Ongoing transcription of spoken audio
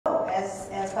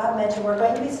as Bob mentioned, we're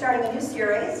going to be starting a new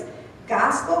series,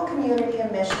 Gospel, Community,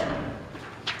 and Mission.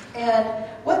 And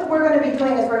what we're going to be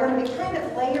doing is we're going to be kind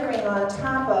of layering on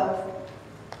top of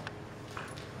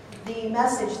the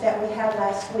message that we had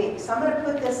last week. So I'm going to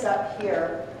put this up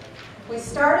here. We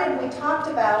talked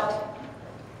about...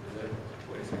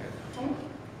 Wait a second.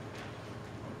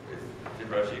 Did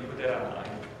Rajiv put that online?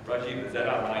 Rajiv, is that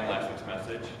online, last week's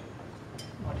message?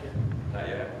 Not yet. Not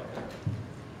yet? Okay.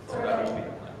 So that will be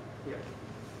online. Yeah.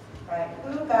 Right,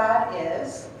 who God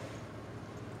is,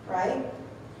 right?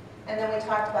 And then we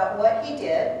talked about what he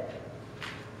did.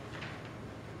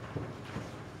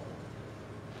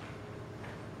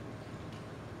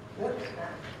 Whoops,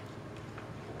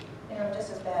 you know, I'm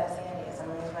just as bad as Andy is. I'm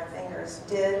going to use my fingers.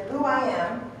 Did who I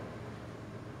am.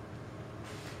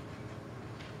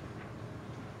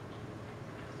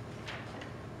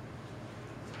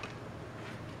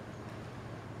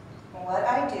 What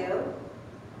I do.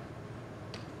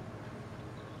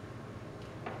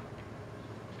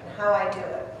 And how I do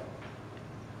it.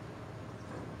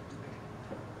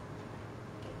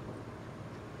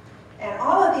 And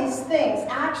all of these things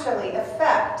actually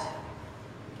affect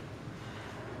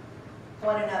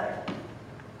one another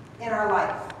in our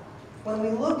life when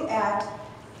we look at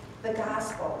the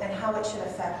gospel and how it should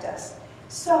affect us.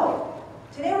 So,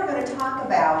 today we're going to talk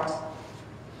about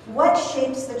what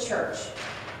shapes the church.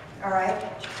 All right?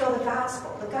 So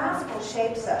the gospel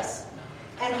shapes us.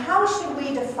 And how should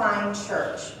we define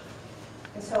church?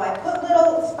 And so I put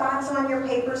little spots on your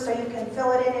paper so you can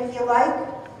fill it in if you like.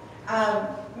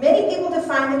 Many people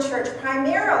define the church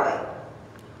primarily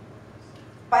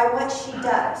by what she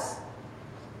does.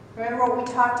 Remember what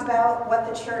we talked about,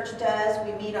 what the church does?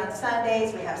 We meet on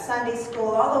Sundays, we have Sunday school,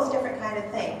 all those different kind of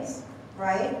things,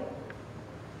 right?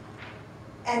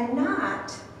 And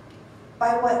not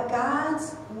by what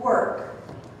God's work,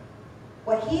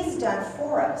 what he's done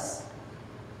for us,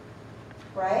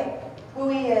 right? Who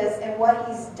he is and what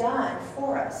he's done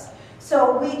for us.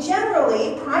 So we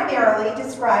generally, primarily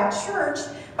describe church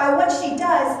by what she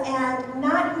does and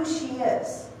not who she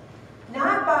is.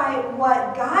 Not by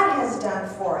what God has done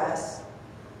for us,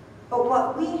 but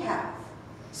what we have.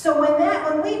 So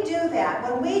when we do that,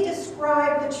 when we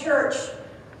describe the church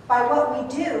by what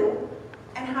we do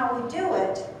and how we do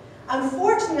it,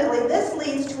 unfortunately, this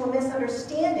leads to a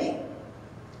misunderstanding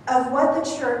of what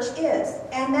the church is.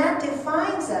 And that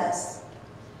defines us.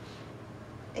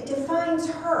 It defines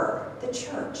her, the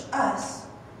church, us,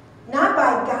 not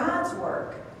by God's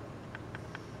work,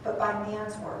 but by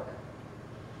man's work.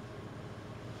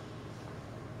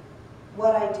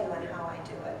 What I do and how I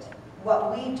do it.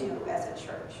 What we do as a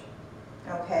church.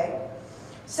 Okay?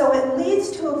 So it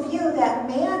leads to a view that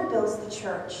man builds the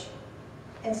church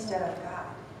instead of God.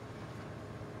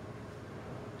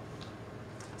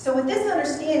 So with this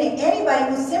understanding,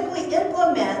 anybody who simply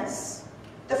implements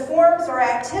the forms or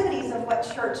activities of what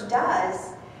church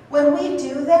does, when we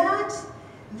do that,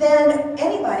 then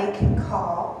anybody can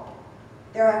call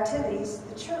their activities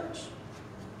the church.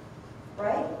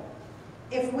 Right?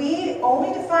 If we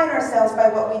only define ourselves by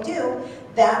what we do,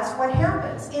 that's what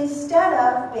happens, instead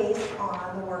of based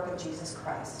on the work of Jesus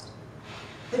Christ.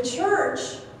 The church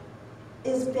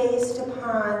is based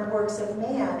upon works of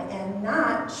man and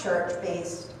not church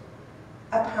based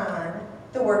upon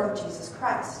the work of Jesus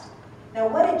Christ. Now,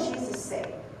 what did Jesus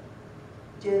say?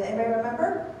 Do anybody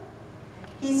remember?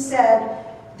 He said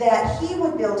that he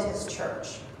would build his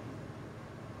church,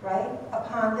 right?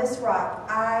 Upon this rock,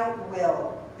 I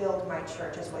will build my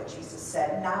church, is what Jesus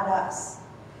said, not us.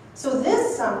 So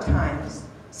this sometimes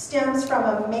stems from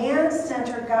a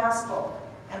man-centered gospel.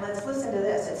 And let's listen to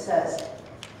this. It says,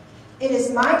 it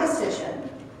is my decision,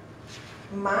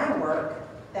 my work,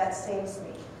 that saves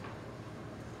me.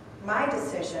 My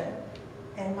decision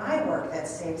and my work that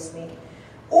saves me.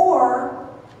 Or,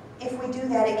 if we do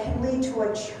that, it can lead to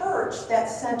a church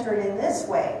that's centered in this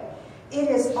way. It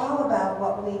is all about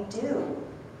what we do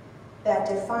that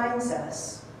defines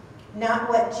us, not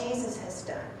what Jesus has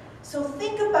done. So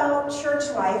think about church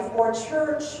life or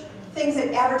church things,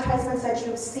 that advertisements that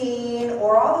you've seen,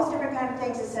 or all those different kind of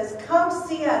things. It says, come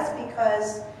see us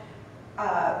because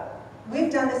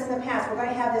we've done this in the past. We're going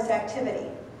to have this activity.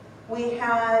 We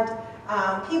had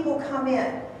people come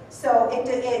in. So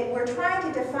we're trying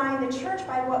to define the church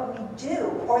by what we do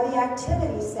or the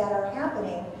activities that are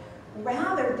happening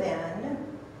rather than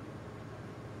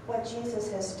what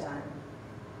Jesus has done.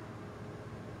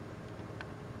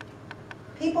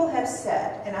 People have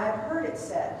said, and I've heard it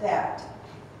said, that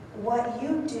what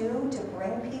you do to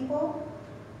bring people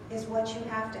is what you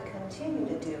have to continue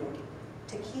to do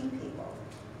to keep people.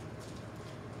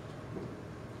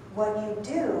 What you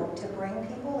do to bring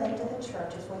people into the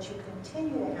which is what you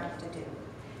continue to have to do.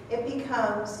 It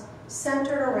becomes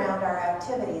centered around our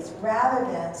activities rather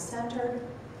than centered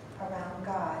around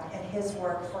God and His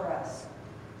work for us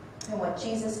and what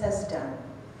Jesus has done.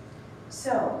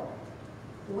 So,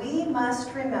 we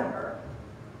must remember,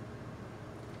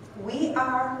 we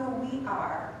are who we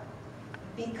are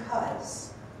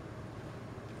because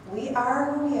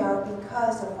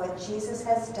of what Jesus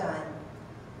has done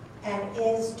and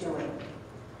is doing.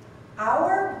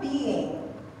 Our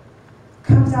being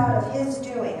comes out of His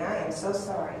doing. I am so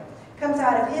sorry. Comes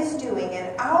out of His doing,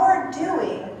 and our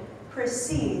doing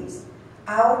proceeds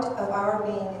out of our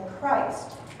being in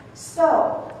Christ.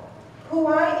 So, who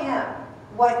I am,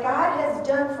 what God has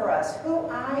done for us, who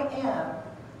I am,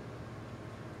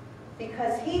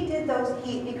 because He did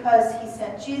because He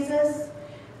sent Jesus,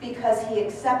 because He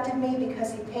accepted me,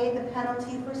 because He paid the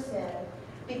penalty for sin,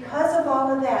 because of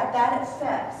all of that, that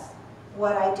affects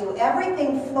what I do.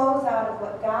 Everything flows out of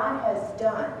what God has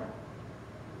done,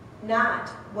 not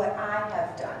what I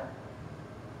have done.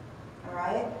 All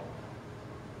right?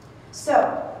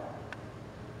 So,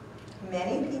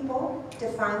 many people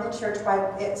define the church by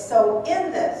it. So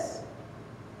in this,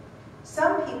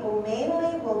 some people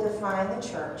mainly will define the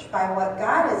church by what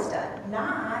God has done,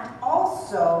 not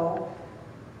also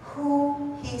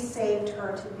who He saved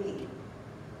her to be.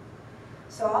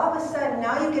 So all of a sudden,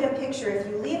 now you get a picture. If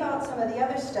you leave out some of the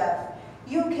other stuff,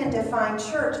 you can define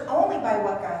church only by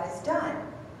what God has done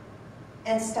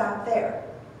and stop there.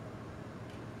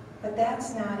 But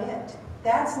that's not it.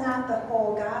 That's not the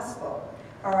whole gospel.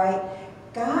 All right?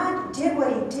 God did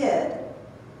what He did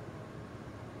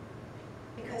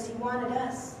because He wanted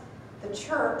us, the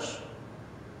church,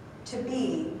 to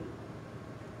be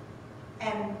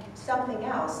and something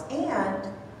else. And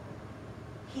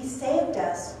He saved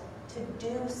us to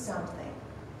do something.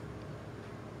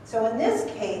 So in this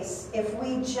case, if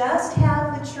we just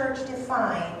have the church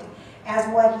defined as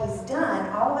what He's done,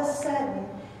 all of a sudden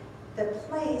the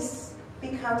place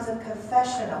becomes a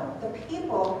confessional. The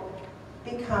people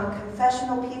become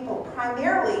confessional people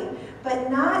primarily, but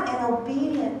not an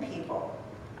obedient people.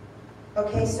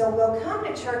 Okay, so we'll come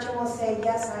to church and we'll say,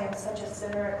 yes, I am such a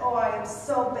sinner, and oh, I am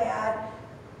so bad.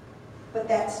 But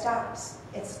that stops.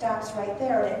 It stops right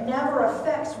there. And it never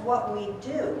affects what we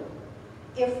do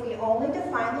if we only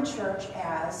define the church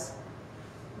as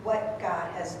what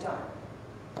God has done.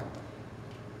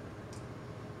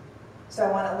 So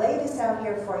I want to lay this out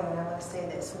here for you, and I want to say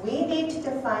this. We need to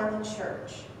define the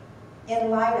church in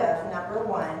light of, number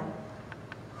one,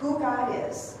 who God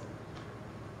is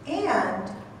and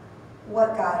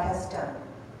what God has done.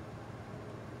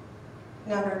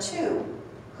 Number two,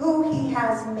 who He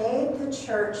has made the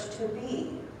church to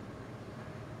be.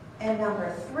 And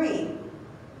number three,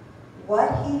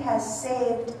 what He has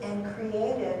saved and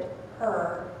created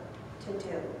her to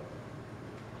do.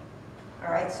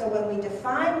 All right, so when we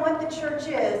define what the church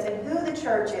is and who the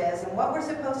church is and what we're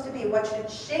supposed to be, what should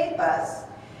shape us,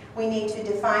 we need to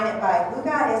define it by who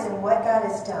God is and what God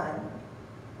has done,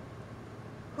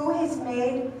 who He's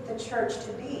made the church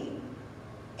to be,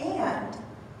 and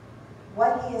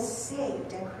what He has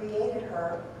saved and created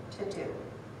her to do.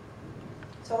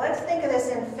 So let's think of this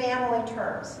in family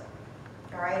terms,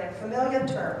 all right, in familiar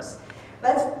terms.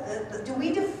 Do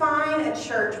we define a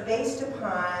church based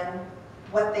upon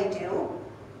what they do?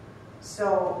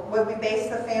 So would we base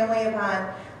the family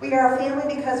upon, we are a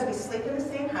family because we sleep in the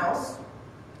same house,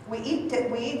 we eat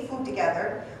food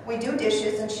together, we do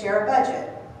dishes and share a budget.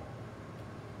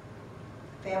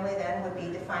 Family then would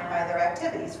be defined by their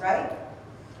activities, right?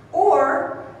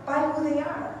 Or by who they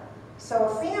are. So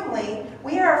a family,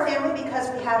 we are a family because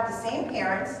we have the same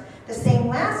parents, the same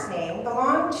last name,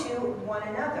 belong to one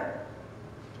another.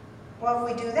 Well,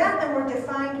 if we do that, then we're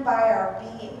defined by our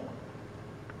being.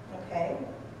 Okay?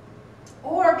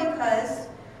 Or because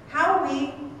how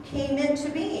we came into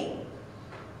being.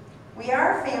 We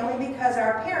are a family because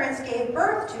our parents gave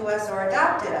birth to us or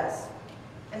adopted us.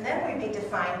 And then we'd be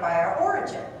defined by our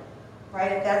origin,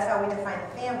 right? If that's how we define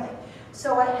the family.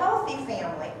 So a healthy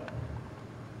family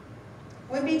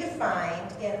would be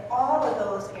defined in all of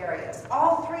those areas,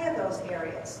 all three of those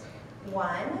areas.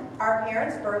 One, our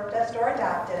parents birthed us or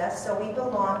adopted us, so we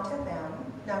belong to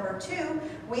them. Number two,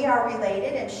 we are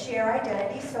related and share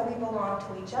identity, so we belong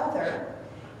to each other.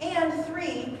 And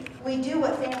three, we do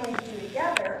what families do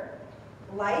together,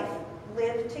 life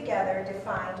lived together,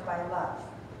 defined by love.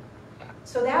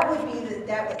 So that would be,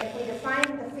 if we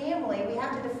define the family, we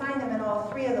have to define them in all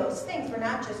three of those things. We're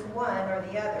not just one or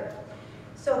the other.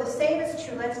 So the same is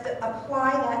true. Let's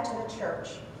apply that to the church.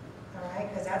 All right?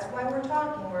 Because that's why we're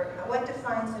talking. What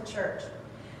defines the church?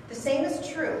 The same is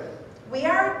true. We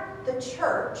are the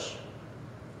church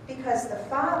because the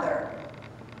Father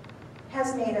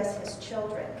has made us his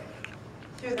children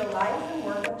through the life and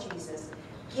work of Jesus,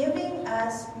 giving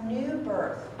us new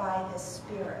birth by his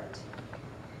Spirit.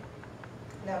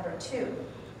 Number 2,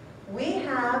 we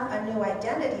have a new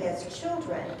identity as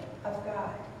children of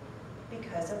God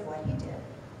because of what he did,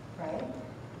 right?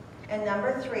 And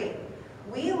number 3,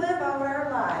 we live out our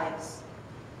lives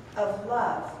of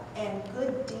love and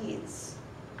good deeds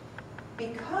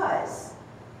because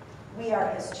we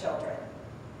are his children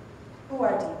who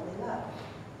are deeply loved.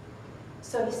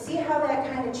 So you see how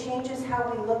that kind of changes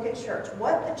how we look at church,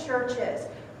 what the church is,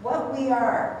 what we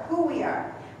are, who we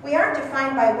are. We aren't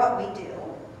defined by what we do.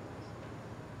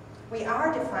 We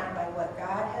are defined by what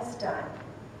God has done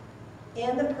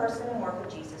in the person and work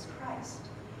of Jesus Christ.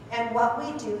 And what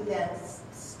we do then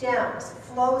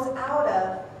flows out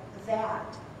of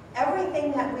that.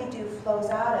 Everything that we do flows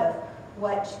out of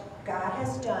what God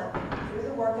has done through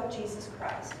the work of Jesus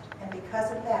Christ. And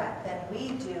because of that, then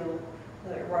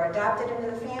we're adopted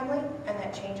into the family, and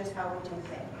that changes how we do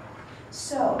things.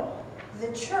 So,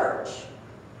 the church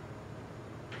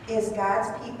is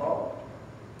God's people,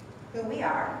 who we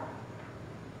are,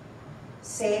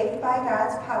 saved by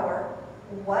God's power,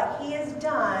 what he has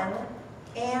done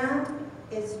and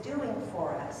is doing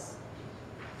for us,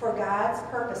 for God's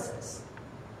purposes,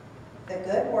 the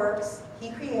good works he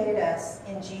created us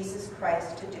in Jesus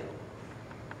Christ to do.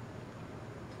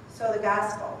 So the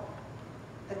gospel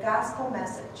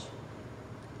message,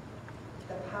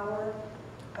 the power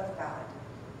of God.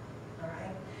 All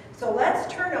right? So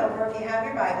let's turn over, if you have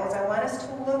your Bibles, I want us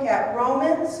to look at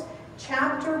Romans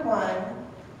chapter 1,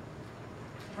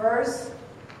 verse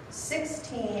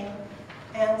 16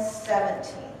 and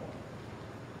 17.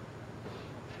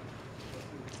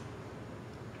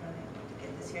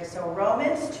 Here. So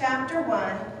Romans chapter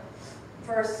 1,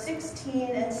 verse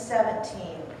 16 and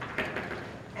 17.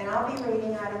 And I'll be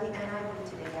reading out of the NIV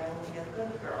today. I will be a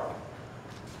good girl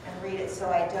and read it so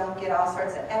I don't get all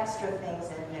sorts of extra things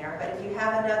in there. But if you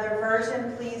have another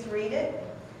version, please read it.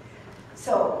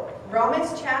 So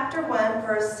Romans chapter 1,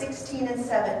 verse 16 and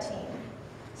 17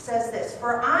 says this,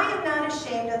 "For I am not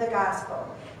ashamed of the gospel,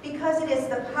 because it is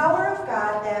the power of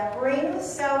God that brings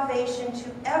salvation to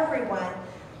everyone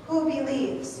who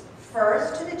believes,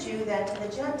 first to the Jew, then to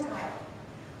the Gentile.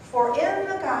 For in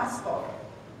the gospel,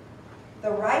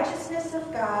 the righteousness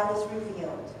of God is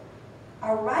revealed,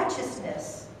 a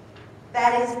righteousness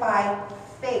that is by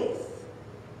faith,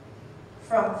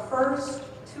 from first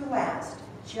to last,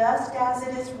 just as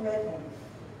it is written,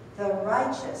 the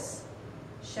righteous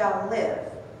shall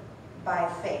live by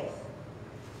faith."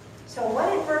 So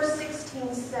what did verse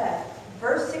 16 say?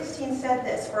 Verse 16 said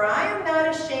this, "For I am not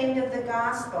ashamed of the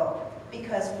gospel,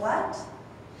 because" what?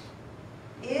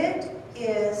 "It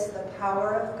is the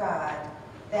power of God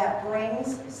that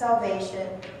brings salvation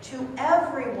to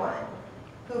everyone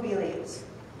who believes."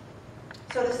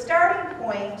 So the starting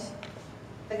point,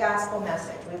 the gospel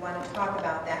message, we want to talk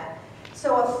about that.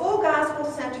 So a full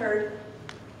gospel-centered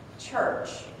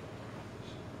church,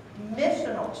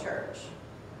 missional church,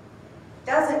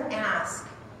 doesn't ask,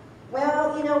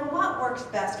 well, what works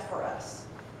best for us?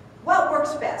 What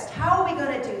works best? How are we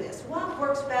going to do this? What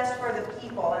works best for the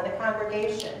people and the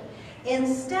congregation?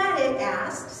 Instead, it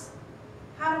asks,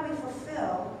 how do we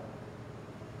fulfill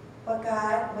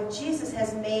what Jesus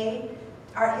has made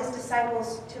his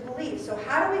disciples to believe? So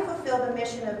how do we fulfill the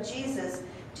mission of Jesus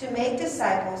to make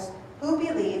disciples who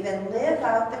believe and live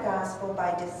out the gospel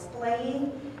by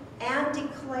displaying and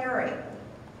declaring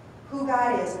who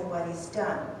God is and what he's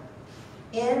done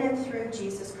in and through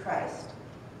Jesus Christ,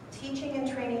 teaching and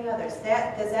training others?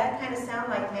 Does that kind of sound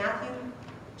like Matthew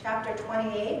chapter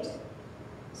 28?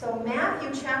 So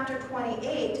Matthew chapter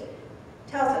 28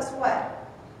 tells us what?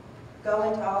 Go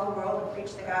into all the world and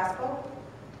preach the gospel,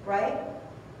 right?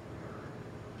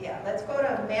 Yeah, let's go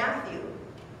to Matthew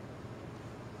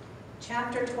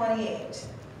chapter 28.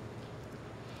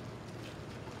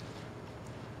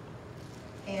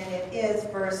 And it is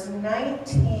verse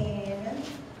 19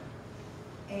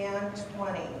 and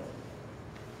 20.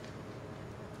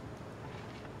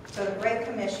 So the Great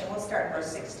Commission, we'll start in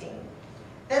verse 16.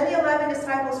 "Then the 11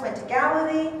 disciples went to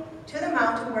Galilee, to the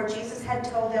mountain where Jesus had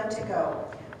told them to go.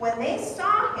 When they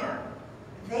saw him,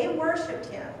 they worshipped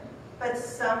him, but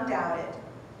some doubted.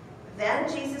 Then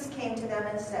Jesus came to them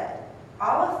and said,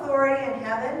 'All authority in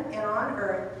heaven and on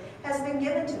earth has been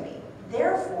given to me.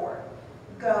 Therefore,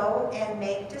 go and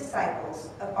make disciples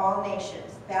of all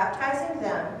nations, baptizing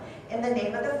them in the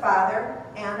name of the Father,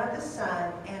 and of the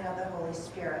Son, and of the Holy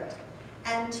Spirit,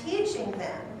 and teaching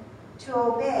them to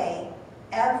obey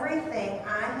everything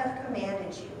I have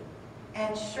commanded you.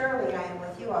 And surely I am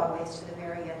with you always to the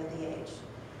very end of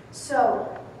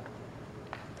So,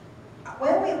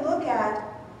 when we look at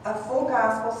a full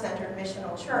gospel-centered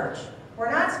missional church,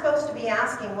 we're not supposed to be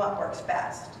asking what works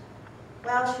best.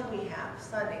 Well, should we have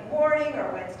Sunday morning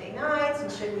or Wednesday nights,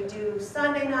 and should we do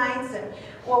Sunday nights, and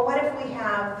well, what if we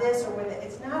have this or with it?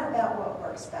 It's not about what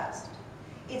works best.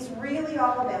 It's really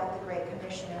all about the Great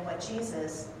Commission and what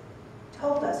Jesus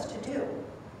told us to do,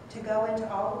 to go into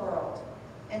all the world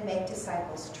and make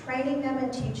disciples, training them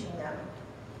and teaching them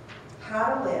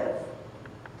how to live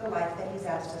the life that he's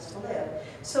asked us to live.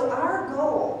 So our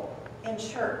goal in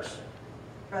church,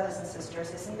 brothers and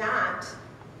sisters, is not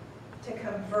to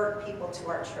convert people to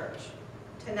our church,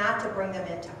 not to bring them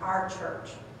into our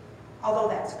church, although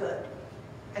that's good,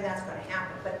 and that's going to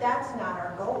happen, but that's not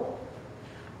our goal.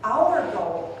 Our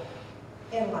goal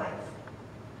in life,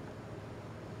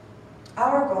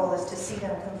 our goal is to see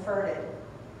them converted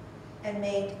and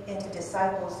made into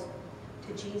disciples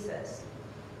to Jesus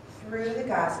through the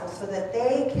gospel so that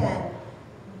they can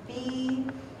be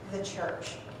the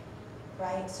church,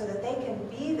 right? So that they can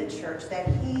be the church that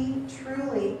he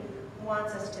truly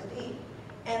wants us to be.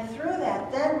 And through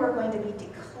that, then we're going to be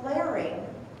declaring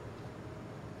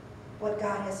what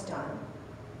God has done.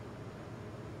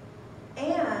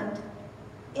 And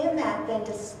in that, then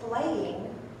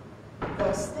displaying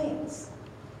those things,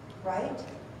 right?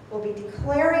 We'll be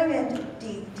declaring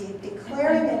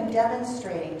and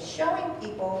demonstrating, showing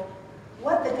people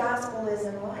what the gospel is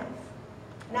in life.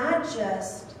 Not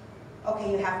just,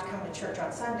 okay, you have to come to church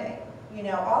on Sunday. You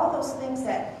know, all of those things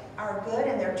that are good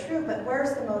and they're true, but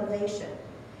where's the motivation?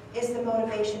 Is the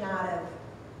motivation out of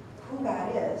who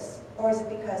God is, or is it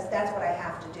because that's what I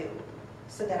have to do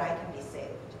so that I can be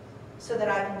saved, so that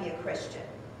I can be a Christian?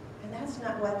 And that's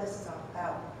not what this is all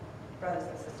about, brothers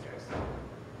and sisters.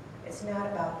 It's not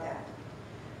about that.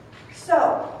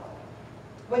 So,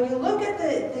 when you look at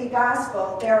the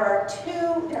gospel, there are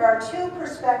two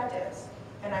perspectives,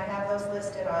 and I have those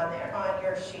listed on there on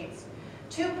your sheets.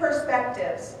 Two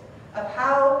perspectives of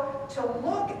how to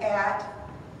look at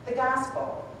the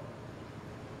gospel.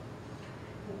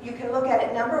 You can look at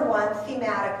it, number one,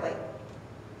 thematically.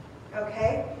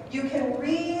 Okay? You can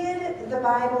read the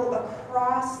Bible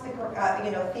across the,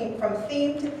 from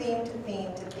theme to theme to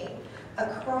theme to theme,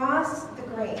 across the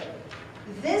grain.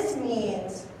 This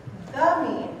means, the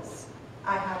means,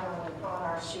 I have on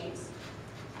our sheets.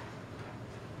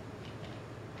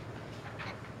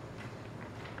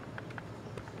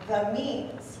 The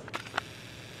means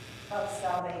of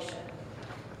salvation.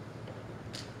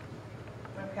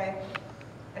 Okay?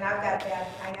 And I've got that,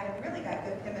 I really got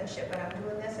good penmanship when I'm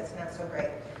doing this, it's not so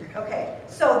great. Okay,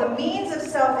 so the means of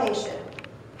salvation,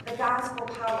 the gospel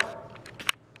power.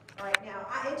 All right, now,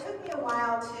 it took me a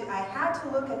while I had to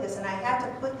look at this, and I had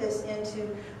to put this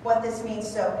into what this means.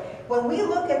 So, when we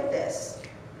look at this,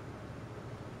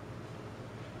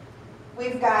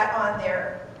 we've got on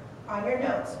there, on your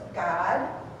notes, God,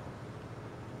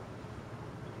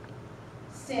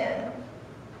 sin,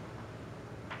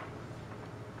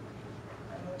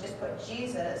 just put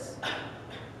Jesus,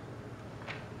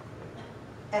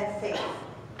 and faith.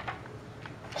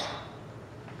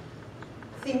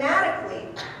 Thematically,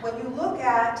 when you look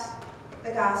at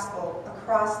the gospel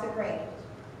across the grain,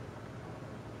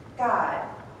 God,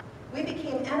 we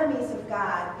became enemies of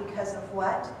God because of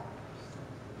what?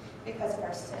 Because of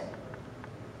our sin,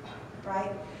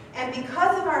 right? And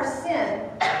because of our sin,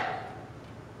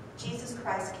 Jesus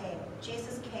Christ came.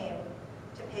 Jesus came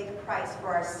to pay the price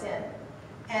for our sin.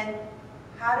 And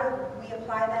how do we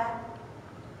apply that?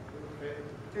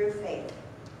 Through faith.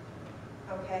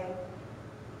 Okay?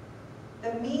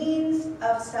 The means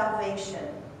of salvation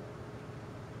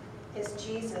is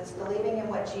Jesus, believing in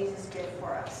what Jesus did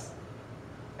for us.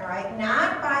 All right?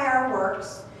 Not by our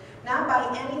works, not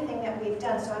by anything that we've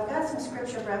done. So I've got some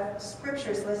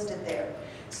scriptures listed there.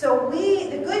 So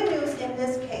the good news in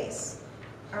this case,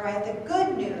 all right, the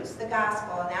good news, the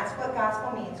gospel, and that's what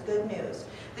gospel means, good news.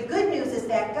 The good news is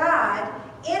that God,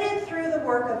 in and through the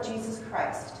work of Jesus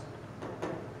Christ,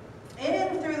 in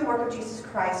and through the work of Jesus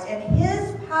Christ and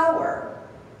his power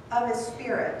of his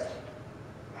Spirit,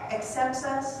 accepts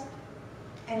us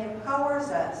and empowers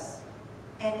us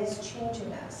and is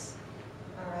changing us.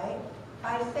 All right?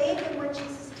 By faith in what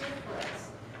Jesus did for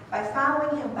us, by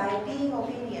following him, by being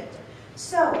obedient.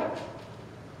 So,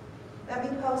 let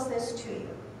me pose this to you.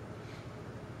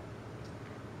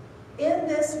 In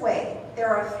this way, there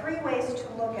are three ways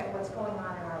to look at what's going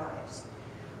on in our lives.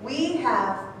 We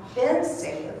have been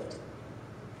saved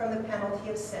from the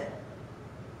penalty of sin.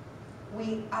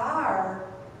 We are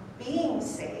being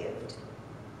saved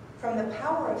from the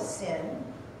power of sin,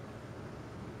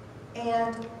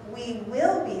 and we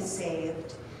will be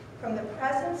saved from the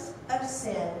presence of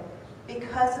sin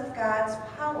because of God's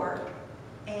power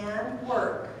and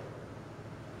work,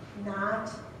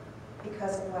 not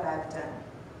because of what I've done,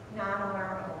 not on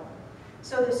our own.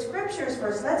 So the scriptures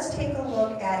verse, let's take a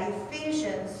look at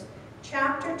Ephesians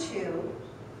chapter 2.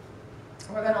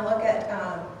 We're going to look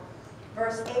at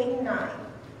verse 8 and 9.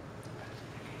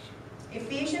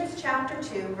 Ephesians chapter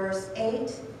 2, verse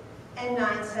 8 and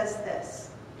 9 says this.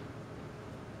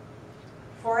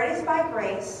 For it is by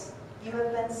grace you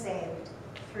have been saved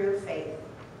through faith.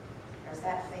 There's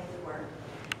that faith word.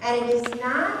 And it is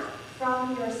not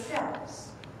from yourselves,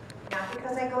 not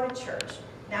because I go to church,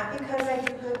 not because I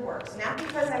do good works, not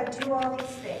because I do all these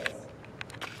things.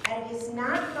 And it is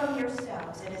not from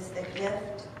yourselves, it is the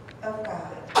gift of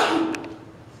God.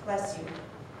 Bless you.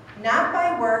 Not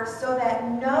by works, so that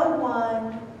no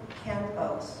one can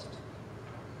boast.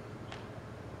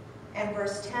 And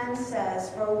verse 10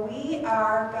 says, for we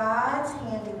are God's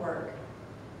handiwork,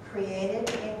 created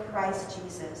in Christ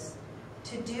Jesus,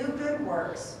 to do good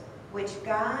works, which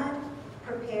God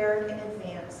prepared in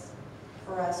advance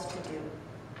for us to do.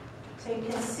 So you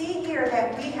can see here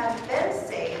that we have been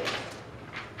saved,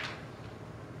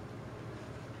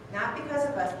 not because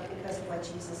of us, but because of what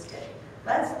Jesus did.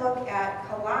 Let's look at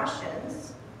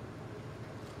Colossians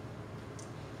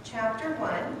chapter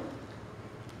 1.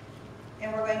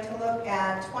 And we're going to look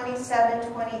at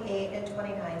 27, 28, and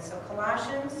 29. So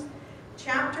Colossians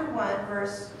chapter 1,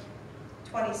 verse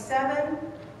 27,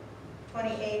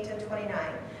 28, and 29.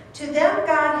 To them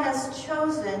God has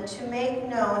chosen to make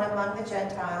known among the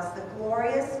Gentiles the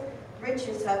glorious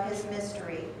riches of his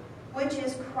mystery, which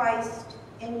is Christ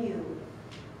in you,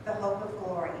 the hope of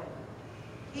glory.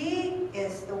 He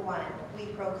is the one we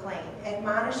proclaim,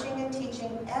 admonishing and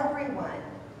teaching everyone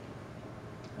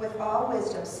with all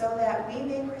wisdom, so that we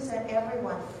may present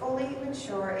everyone fully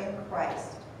mature in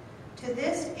Christ. To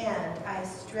this end I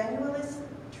strenuously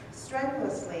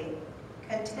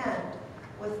contend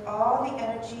with all the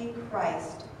energy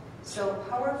Christ so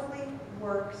powerfully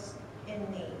works in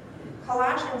me.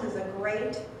 Colossians is a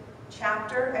great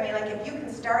chapter. I mean, like, if you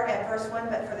can start at verse 1,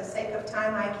 but for the sake of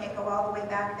time, I can't go all the way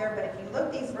back there. But if you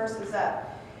look these verses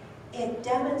up, it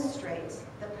demonstrates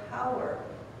the power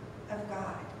of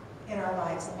God in our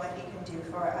lives and what he can do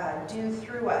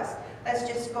through us. Let's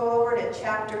just go over to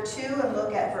chapter 2 and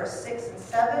look at verse 6 and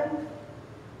 7.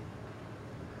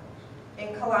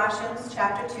 In Colossians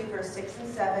chapter 2, verse 6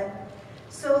 and 7.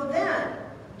 So then,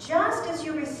 just as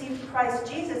you received Christ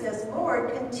Jesus as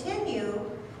Lord, continue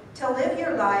to live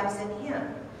your lives in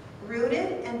him,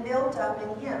 rooted and built up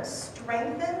in him,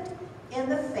 strengthened in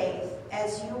the faith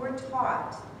as you were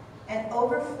taught, and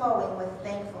overflowing with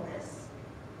thankfulness.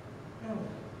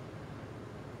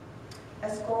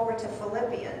 Let's go over to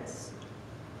Philippians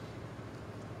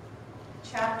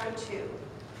chapter 2.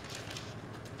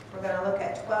 We're going to look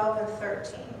at 12 and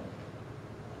 13.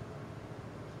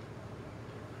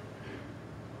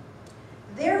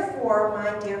 Therefore,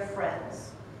 my dear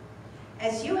friends,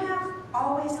 as you have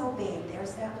always obeyed,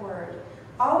 there's that word,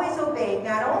 always obeyed,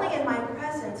 not only in my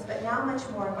presence, but now much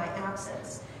more in my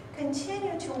absence,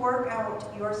 continue to work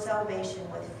out your salvation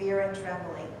with fear and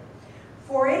trembling.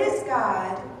 For it is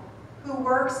God who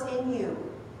works in you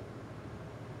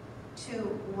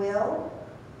to will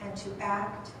and to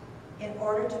act in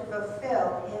order to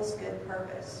fulfill his good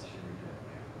purpose.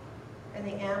 In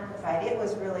the Amplified, it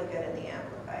was really good in the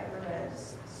Amplified. We're going to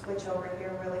switch over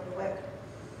here really quick.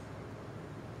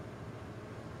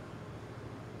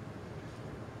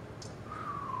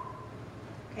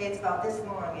 Okay, it's about this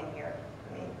long in here.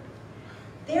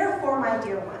 Therefore, my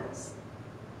dear ones.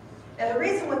 Now, the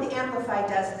reason what the Amplified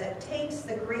does is it takes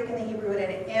the Greek and the Hebrew and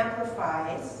it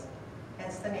amplifies,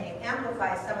 hence the name,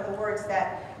 amplifies some of the words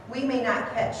that we may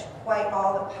not catch quite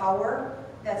all the power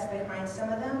that's behind some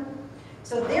of them.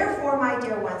 So therefore, my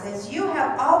dear ones, as you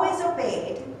have always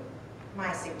obeyed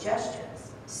my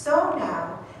suggestions, so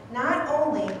now, not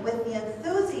only with the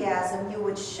enthusiasm you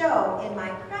would show in my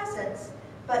presence,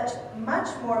 but much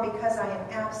more because I am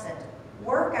absent,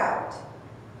 work out,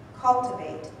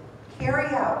 cultivate, carry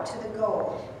out to the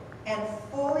goal, and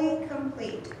fully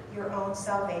complete your own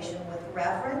salvation with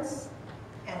reverence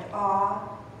and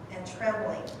awe and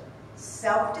trembling,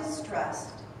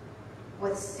 self-distrust,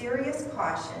 with serious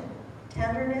caution,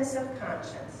 tenderness of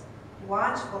conscience,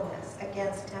 watchfulness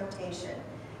against temptation,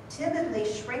 timidly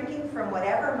shrinking from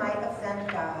whatever might offend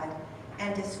God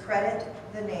and discredit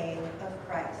the name of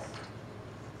Christ.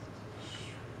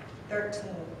 13.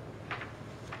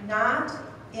 Not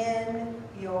in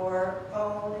your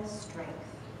own strength.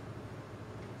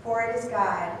 For it is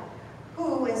God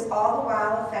who is all the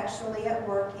while effectually at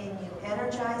work in you,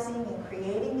 energizing and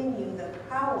creating in you the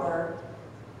power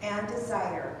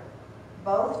desire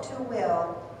both to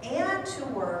will and to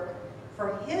work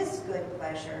for his good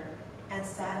pleasure and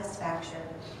satisfaction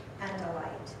and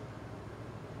delight.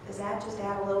 Does that just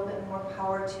add a little bit more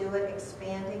power to it,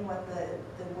 expanding what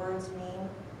the words mean?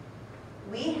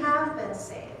 We have been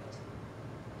saved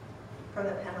from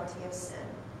the penalty of sin.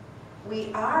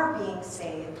 We are being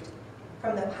saved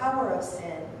from the power of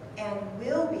sin and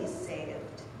will be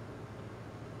saved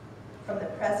from the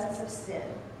presence of sin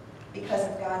because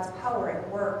of God's power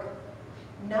and work,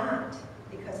 not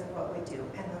because of what we do.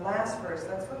 And the last verse,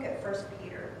 let's look at 1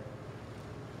 Peter,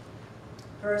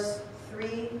 verse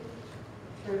 3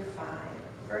 through 5.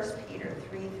 1 Peter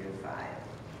 3 through 5.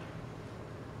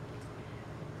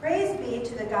 Praise be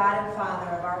to the God and Father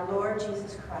of our Lord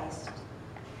Jesus Christ.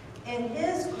 In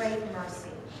his great mercy,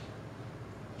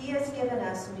 he has given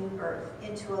us new birth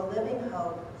into a living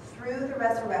hope through the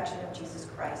resurrection of Jesus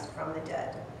Christ from the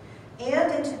dead,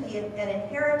 and into an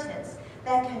inheritance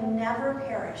that can never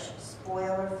perish,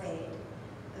 spoil, or fade.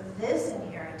 This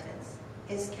inheritance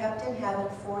is kept in heaven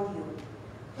for you,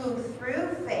 who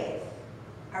through faith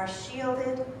are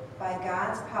shielded by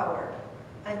God's power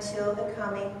until the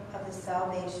coming of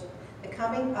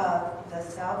the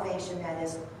salvation that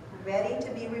is ready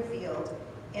to be revealed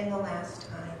in the last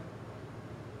time.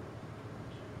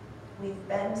 We've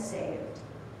been saved.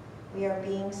 We are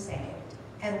being saved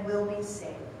and will be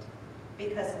saved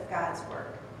because of God's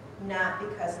work, not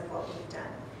because of what we've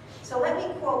done. So let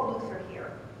me quote Luther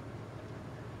here.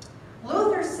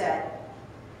 Luther said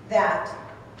that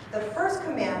the first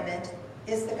commandment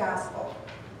is the gospel.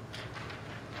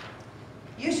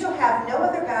 You shall have no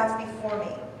other gods before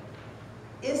me,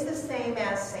 is the same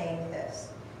as saying this.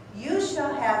 You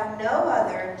shall have no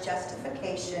other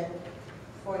justification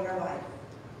for your life.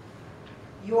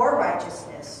 Your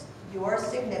righteousness, your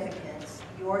significance,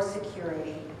 your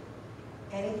security,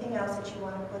 anything else that you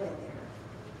want to put in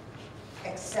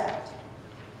there, except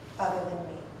other than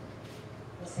me.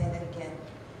 Let me say that again.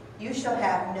 You shall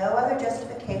have no other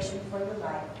justification for your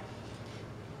life,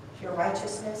 your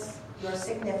righteousness, your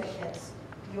significance,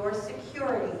 your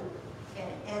security, and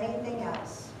anything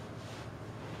else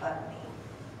but me.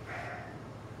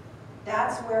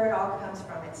 That's where it all comes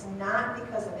from. It's not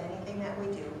because of anything that we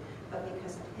do, but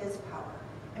because of his power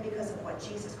and because of what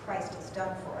Jesus Christ has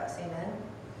done for us. Amen?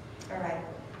 All right.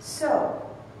 So,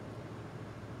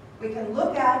 we can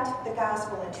look at the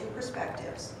gospel in two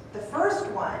perspectives. The first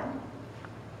one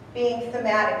being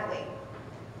thematically,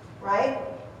 right?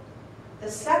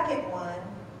 The second one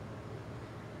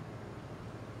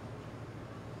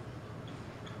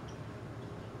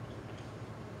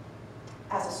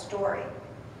as a story.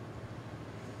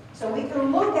 So we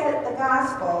can look at the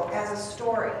gospel as a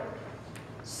story.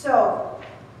 So,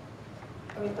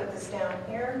 let me put this down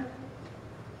here.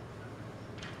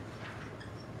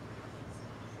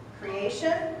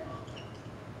 Creation,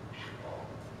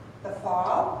 the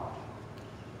fall,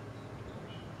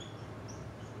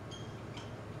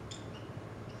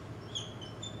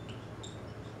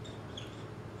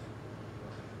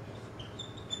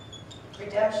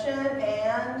 redemption,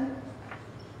 and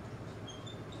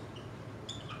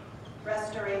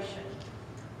restoration.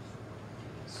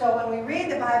 So when we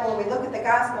read the Bible, we look at the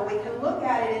gospel, we can look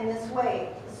at it in this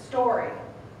way, the story.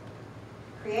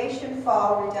 Creation,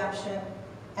 fall, redemption,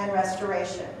 and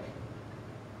restoration.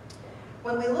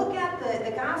 When we look at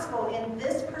the gospel in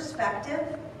this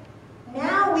perspective,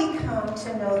 now we come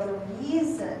to know the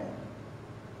reason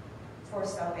for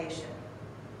salvation.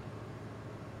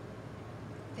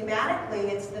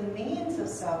 Thematically, it's the means of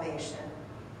salvation.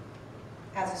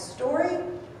 As a story,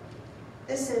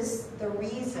 this is the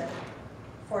reason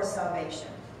for salvation.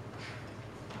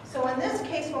 So in this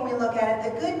case, when we look at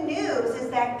it, the good news is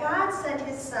that God sent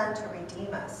his Son to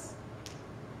redeem us,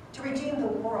 to redeem the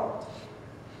world,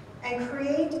 and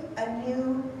create a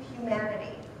new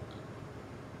humanity.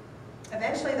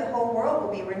 Eventually, the whole world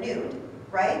will be renewed,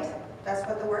 right? That's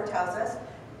what the Word tells us.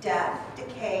 Death,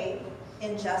 decay,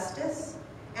 injustice,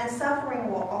 and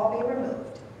suffering will all be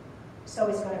removed. So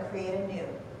he's going to create anew.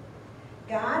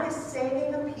 God is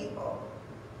saving a people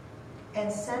and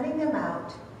sending them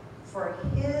out for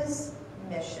his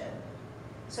mission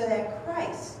so that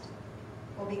Christ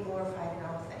will be glorified in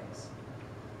all things.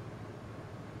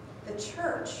 The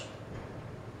church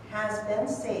has been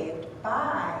saved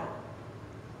by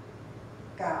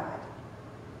God.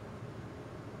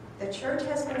 The church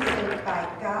has been saved by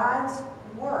God's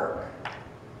work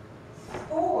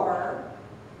for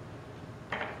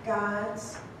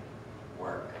God's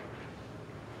work.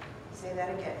 Say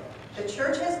that again. The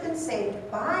church has been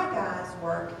saved by God's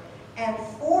work and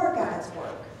for God's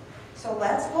work. So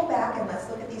let's go back and let's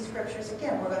look at these scriptures scriptures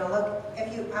again. We're going to look,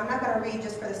 I'm not going to read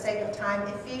just for the sake of time.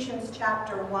 Ephesians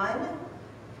chapter 1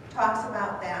 talks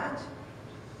about that.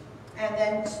 And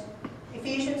then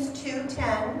Ephesians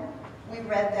 2:10, we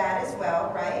read that as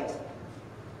well, right?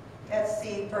 Let's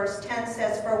see, verse 10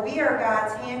 says, "For we are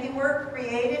God's handiwork,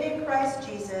 created in Christ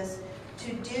Jesus,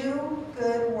 to do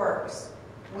good works,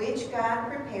 which God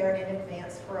prepared in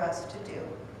advance for us to do."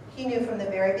 He knew from the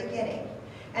very beginning.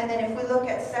 And then if we look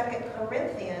at 2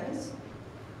 Corinthians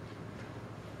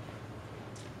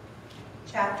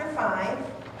chapter 5,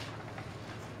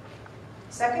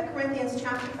 2 Corinthians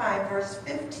chapter 5, verse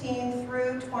 15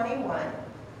 through 21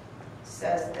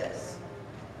 says this.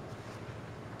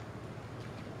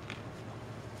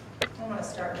 I'm going to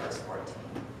start verse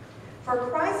 14. "For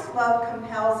Christ's love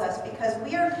compels us, because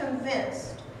we are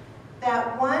convinced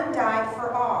that one died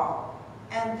for all,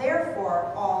 and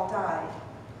therefore all died.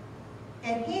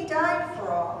 And he died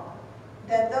for all,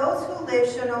 that those who live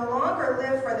should no longer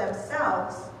live for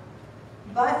themselves,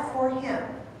 but for him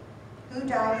who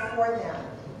died for them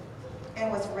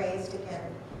and was raised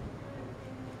again.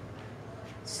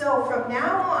 So from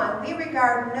now on, we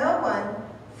regard no one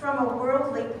from a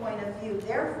worldly point of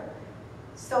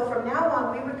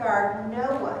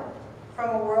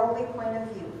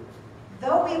view.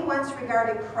 Though we once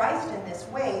regarded Christ in this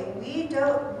way, we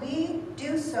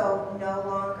do so no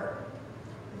longer.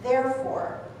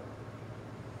 Therefore,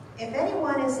 if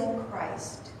anyone is in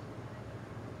Christ,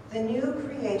 the new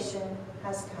creation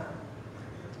has come.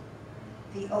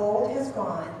 The old has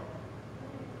gone,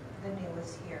 the new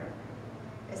is here."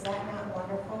 Is that not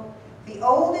wonderful? The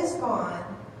old is gone,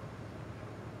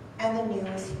 and the new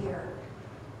is here.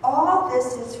 All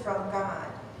this is from God,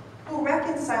 who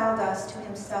reconciled us to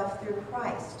himself through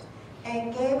Christ,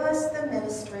 and gave us the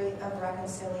ministry of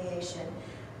reconciliation,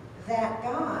 that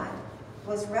God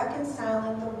was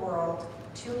reconciling the world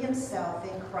to himself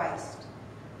in Christ,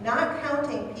 not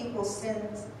counting people's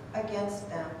sins against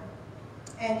them.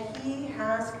 And he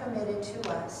has committed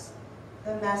to us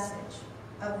the message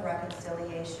of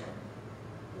reconciliation.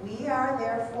 We are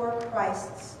therefore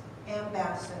Christ's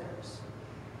ambassadors,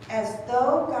 as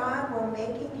though God were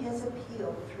making his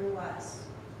appeal through us.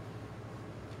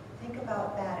 Think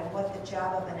about that and what the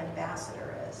job of an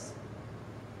ambassador is.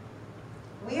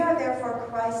 We are therefore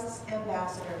Christ's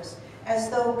ambassadors, as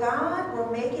though God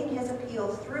were making his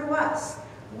appeal through us.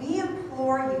 We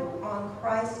implore you on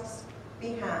Christ's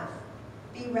behalf,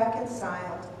 be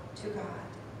reconciled to God.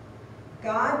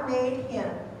 God made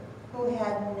him who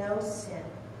had no sin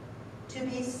to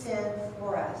be sin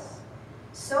for us,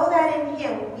 so that in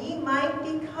him we might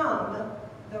become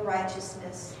the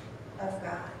righteousness of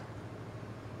God.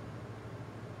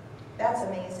 That's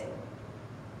amazing.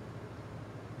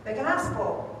 The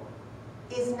gospel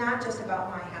is not just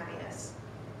about my happiness,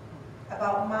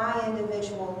 about my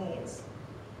individual needs.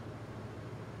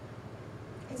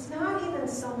 It's not even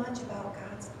so much about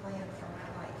God's plan for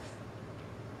my life.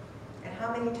 And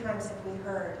how many times have we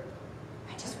heard,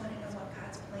 I just want to know what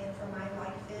God's plan for my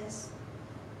life is.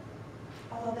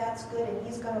 Although that's good and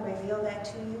he's going to reveal that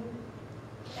to you,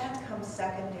 that comes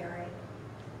secondary.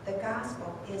 The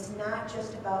gospel is not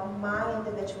just about my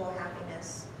individual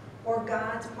happiness or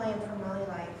God's plan for my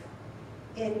life.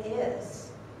 It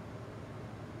is,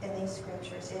 in these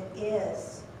scriptures, it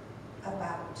is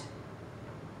about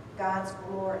God's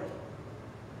glory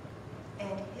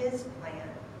and his plan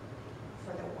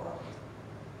for the world.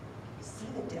 You see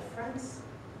the difference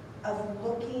of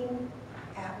looking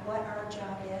at what our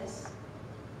job is?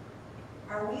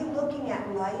 Are we looking at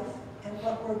life and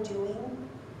what we're doing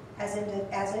as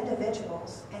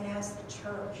individuals and as the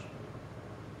church?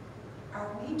 Are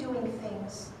we doing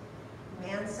things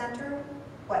man-centered,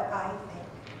 what I think?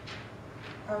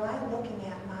 Or am I looking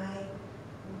at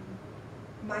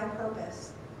my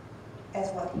purpose as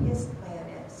what his plan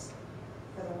is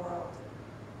for the world?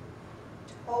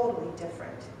 Totally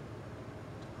different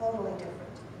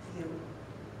view.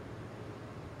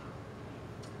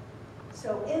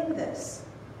 So in this,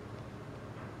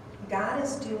 God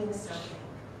is doing something,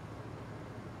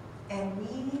 and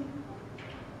we,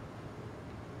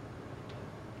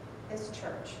 his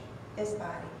church, his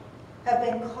body, have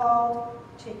been called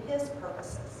to his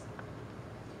purposes.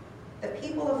 The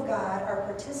people of God are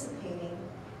participating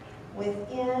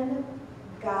within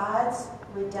God's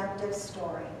redemptive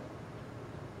story.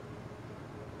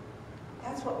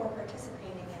 That's what we're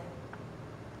participating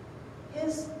in.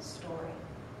 His story.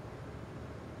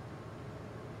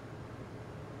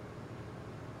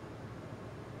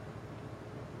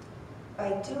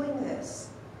 By doing this,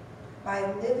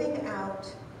 by living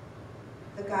out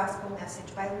the gospel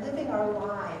message, by living our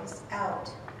lives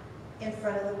out in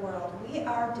front of the world, we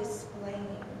are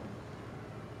displaying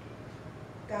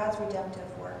God's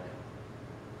redemptive work.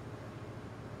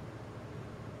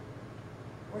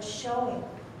 We're showing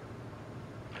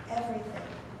everything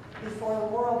before a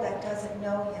world that doesn't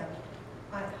know him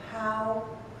on how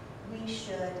we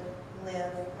should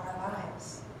live our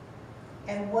lives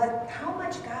and how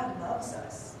much God loves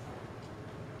us.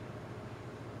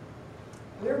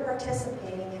 We're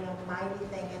participating in a mighty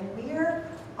thing, and we're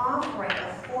offering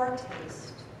a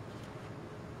foretaste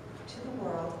to the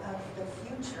world of the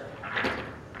future,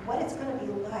 what it's going to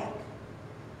be like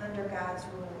under God's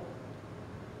rule.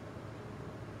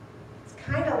 It's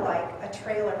kind of like a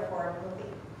trailer for a movie.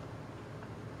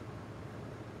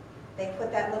 They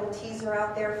put that little teaser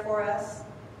out there for us,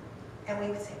 and we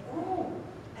would say, ooh,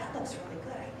 that looks really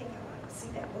good. I think I want to see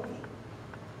that movie.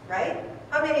 Right?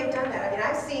 How many have done that?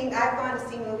 I mean, I've gone to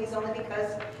see movies only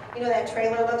because, that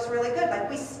trailer looks really good. Like,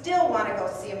 we still want to go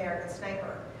see American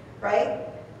Sniper, right?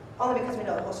 Only because we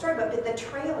know the whole story, but the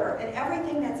trailer and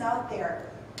everything that's out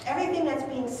there, everything that's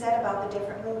being said about the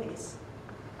different movies,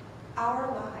 our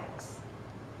lives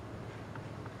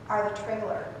are the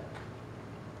trailer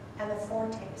and the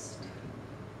foretaste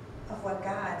of what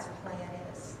God's plan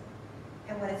is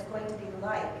and what it's going to be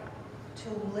like to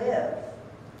live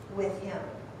with him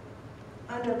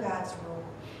under God's rule.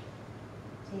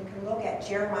 So you can look at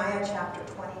Jeremiah chapter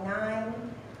 29,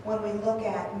 when we look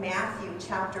at Matthew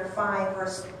chapter 5,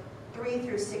 verse 3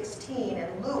 through 16,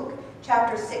 and Luke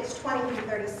chapter 6, 20 through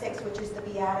 36, which is the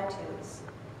Beatitudes,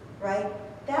 right?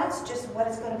 That's just what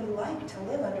it's going to be like to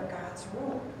live under God's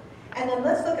rule. And then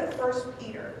let's look at 1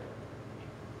 Peter.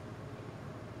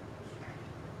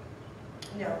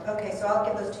 No, okay, so I'll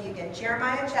give those to you again.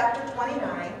 Jeremiah chapter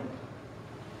 29.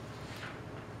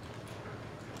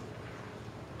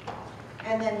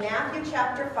 And then Matthew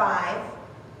chapter 5,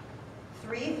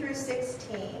 3 through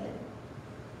 16.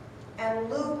 And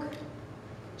Luke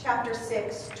chapter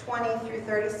 6, 20 through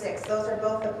 36. Those are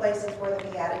both the places where the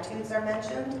Beatitudes are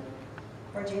mentioned,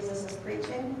 where Jesus is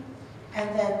preaching.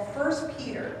 And then 1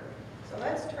 Peter. So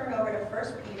let's turn over to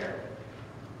 1 Peter.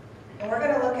 And we're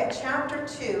going to look at chapter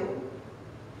 2,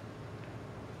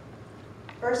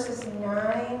 verses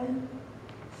 9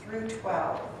 through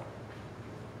 12.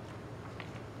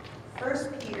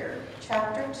 1 Peter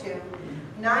chapter 2,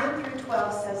 9 through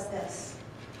 12 says this.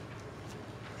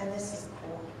 And this is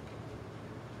cool.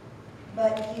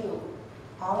 But you,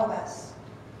 all of us,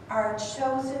 are a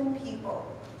chosen people,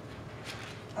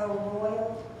 a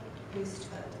royal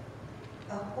priesthood,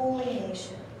 a holy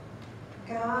nation,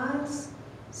 God's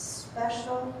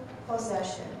special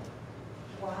possession.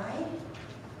 Why?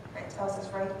 It tells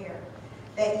us right here.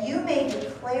 That you may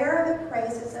declare the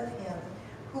praises of him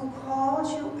who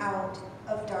called you out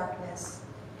of darkness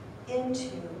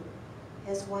into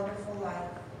his wonderful light.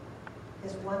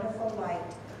 His wonderful light.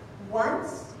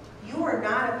 Once you were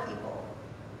not a people,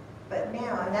 but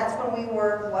now, and that's when we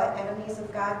were, what? Enemies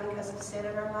of God because of sin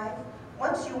in our life?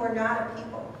 Once you were not a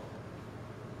people,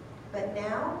 but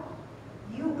now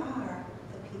you are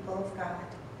the people of God.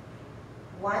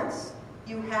 Once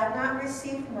you had not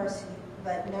received mercy,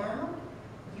 but now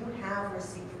you have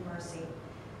received mercy.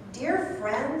 Dear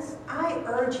friends, I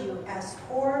urge you as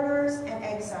foreigners and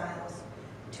exiles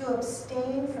to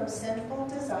abstain from sinful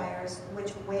desires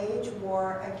which wage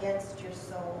war against your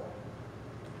soul.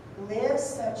 Live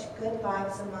such good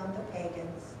lives among the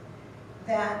pagans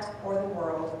or the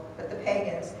world, but the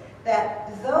pagans,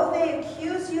 that though they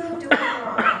accuse you of doing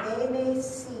wrong, they may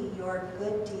see your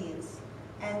good deeds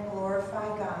and glorify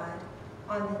God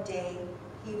on the day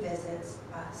he visits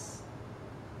us.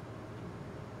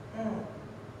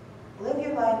 Live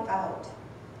your life out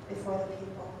before the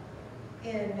people.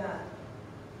 In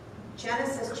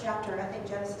Genesis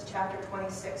chapter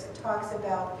 26, it talks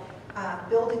about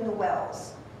building the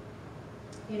wells.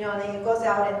 And then he goes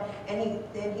out and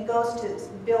he goes to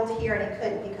build here, and he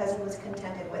couldn't because he was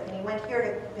contented with. And he went here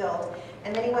to build,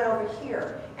 and then he went over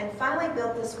here and finally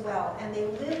built this well. And they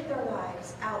lived their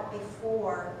lives out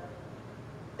before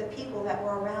the people that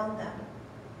were around them.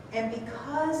 And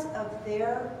because of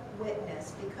their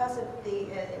witness, because of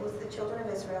it was the children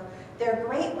of Israel, their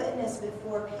great witness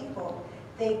before people,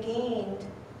 they gained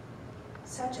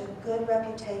such a good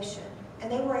reputation.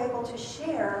 And they were able to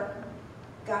share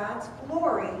God's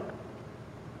glory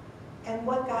and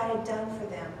what God had done for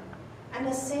them. And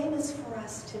the same is for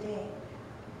us today.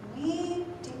 We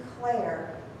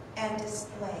declare and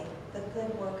display the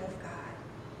good work of God,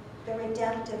 the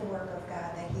redemptive work of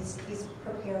God that He's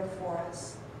prepared for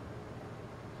us.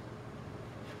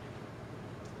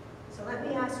 So let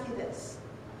me ask you this.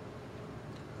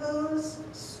 Whose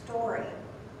story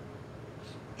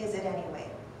is it anyway?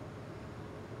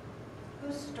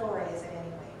 Whose story is it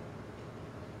anyway?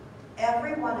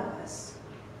 every one of us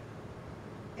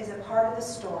is a part of the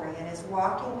story and is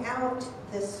walking out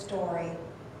this story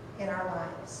in our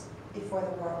lives before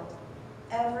the world.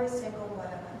 Every single one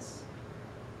of us.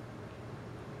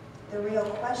 The real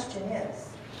question is,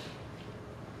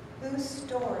 whose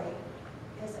story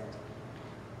is it?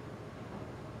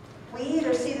 We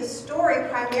either see the story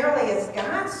primarily as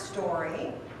God's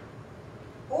story,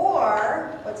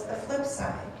 or, what's the flip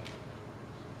side,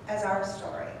 as our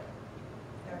story.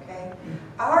 Okay?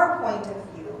 Our point of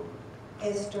view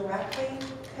is directly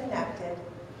connected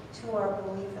to our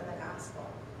belief in the gospel.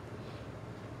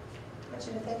 I want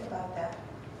you to think about that.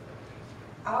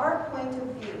 Our point of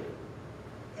view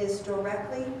is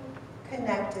directly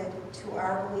connected to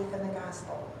our belief in the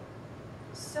gospel.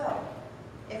 So,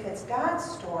 if it's God's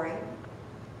story,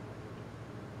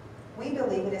 we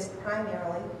believe it is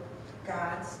primarily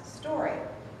God's story.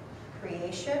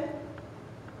 Creation,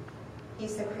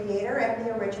 He's the creator and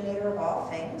the originator of all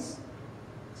things.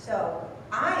 So,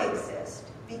 I exist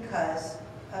because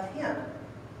of Him.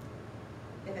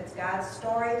 If it's God's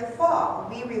story, the fall,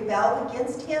 we rebel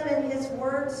against Him and His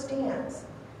word stands.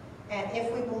 And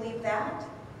if we believe that,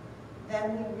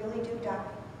 then we really do die.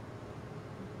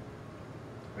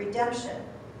 Redemption.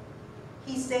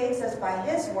 He saves us by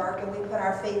His work, and we put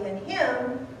our faith in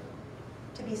Him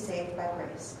to be saved by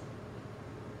grace.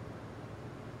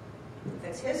 If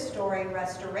it's His story,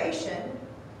 restoration,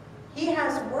 He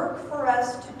has work for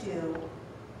us to do,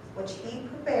 which He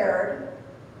prepared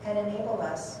and enabled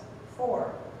us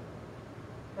for.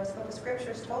 That's what the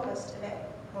Scriptures told us today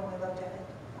when we looked at it.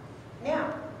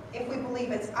 Now, if we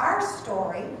believe it's our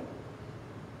story,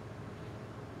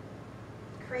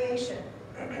 creation.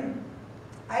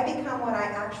 I become what I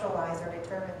actualize or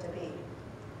determine to be.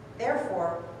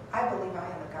 Therefore, I believe I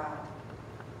am a God.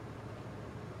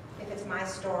 If it's my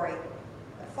story,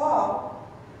 the fall,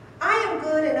 I am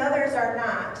good and others are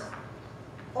not.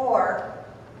 Or,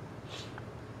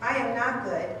 I am not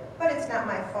good, but it's not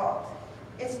my fault.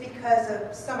 It's because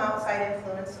of some outside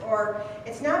influence, or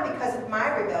it's not because of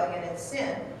my rebellion and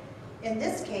sin. In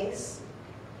this case,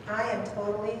 I am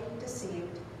totally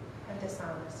deceived and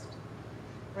dishonest.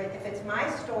 If it's my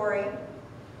story,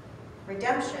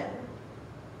 redemption,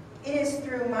 it is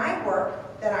through my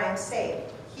work that I am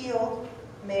saved, healed,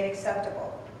 made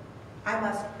acceptable. I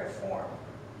must perform.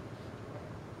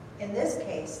 In this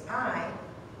case, I,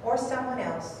 or someone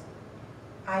else,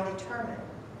 I determine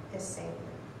is Savior.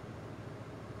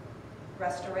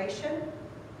 Restoration,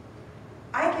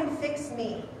 I can fix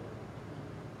me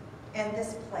and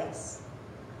this place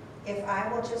if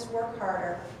I will just work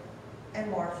harder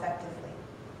and more effectively.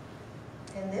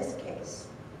 In this case,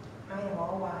 I am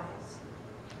all wise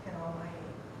and almighty.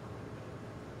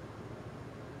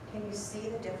 Can you see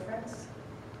the difference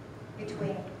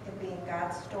between it being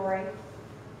God's story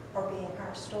or being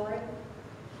our story?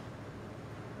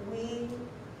 We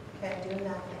can do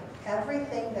nothing.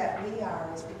 Everything that we are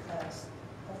is because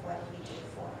of what He did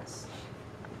for us.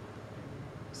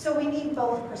 So we need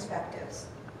both perspectives.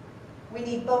 We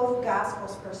need both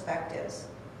Gospels perspectives.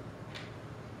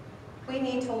 We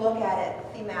need to look at it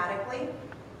thematically,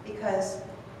 because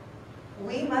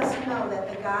we must know that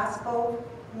the gospel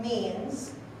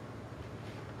means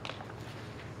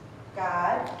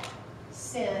God,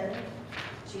 sin,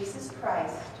 Jesus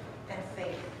Christ, and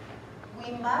faith.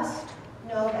 We must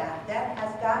know that. That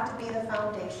has got to be the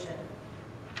foundation.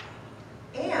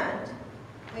 And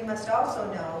we must also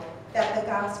know that the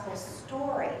gospel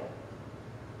story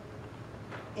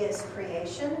is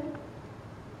creation,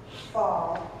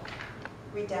 fall,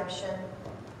 redemption,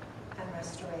 and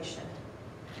restoration.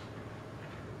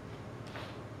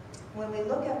 When we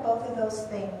look at both of those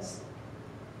things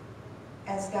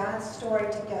as God's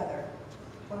story together,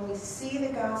 when we see the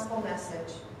gospel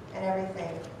message and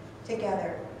everything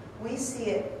together, we see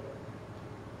it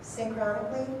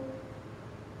synchronically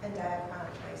and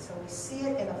diachronically. So we see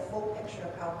it in a full picture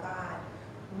of how God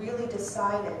really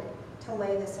decided to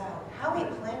lay this out, how He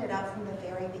planned it out from the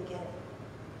very beginning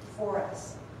for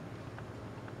us.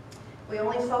 We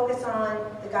only focus on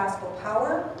the gospel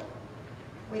power.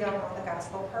 We don't know the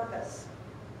gospel purpose,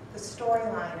 the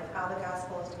storyline of how the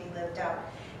gospel is to be lived out.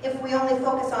 If we only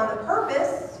focus on the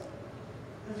purpose,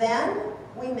 then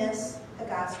we miss the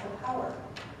gospel power,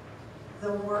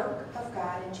 the work of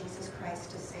God in Jesus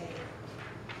Christ to save.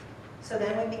 So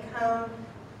then we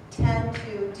tend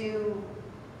to do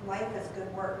life as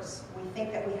good works. We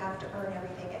think that we have to earn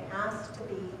everything. It has to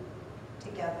be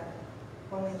together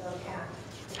when we look at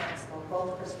the gospel,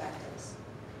 both perspectives.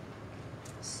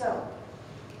 So,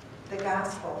 the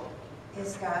gospel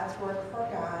is God's work for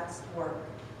God's work.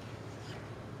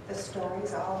 The story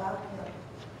is all about Him.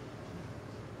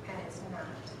 And it's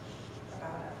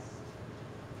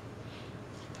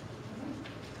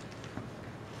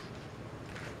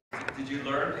you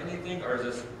learn anything, or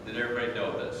did everybody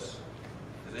know this?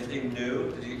 Is anything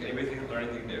new? Anybody learn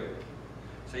anything new?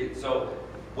 See, so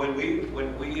when we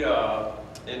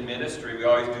in ministry, we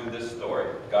always do this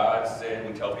story. God sinned.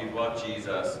 We tell people about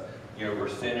Jesus. We're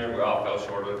sinners. We all fell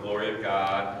short of the glory of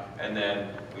God. And then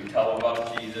we tell them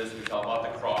about Jesus. We tell them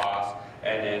about the cross.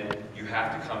 And then you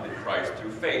have to come to Christ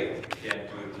through faith. You can't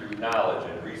do it through knowledge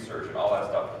and research and all that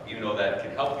stuff. Even though that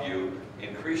can help you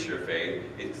increase your faith,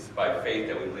 it's by faith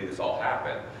that we believe this all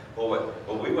happened. But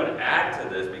what we want to add to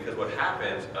this, because what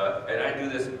happens, and I do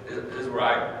this is where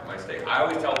I might stay. I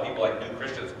always tell people, like new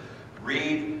Christians,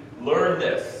 learn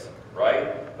this,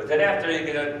 right? But then after they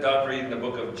get done reading the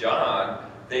book of John,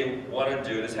 they want to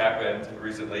do, this happened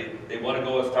recently, they want to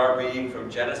go and start reading from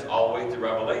Genesis all the way to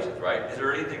Revelations, right? Is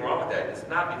there anything wrong with that? It's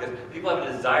not, because people have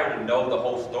a desire to know the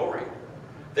whole story.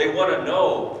 They want to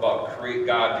know about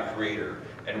God the Creator,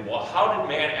 and how did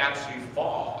man actually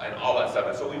fall, and all that stuff.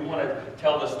 And so we want to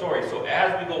tell the story. So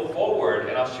as we go forward,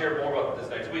 and I'll share more about this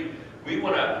next week, we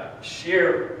want to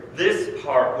share this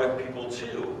part with people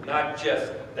too. Not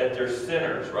just that they're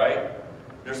sinners, right?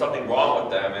 There's something wrong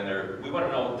with them, and we want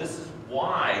to know this is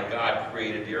why God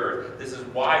created the earth. This is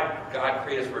why God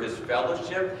created us for His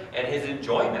fellowship and His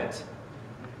enjoyment.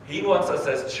 He wants us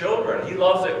as children. He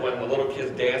loves it when the little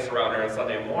kids dance around here on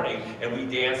Sunday morning, and we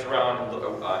dance around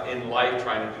in life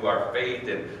trying to do our faith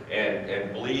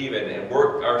and believe and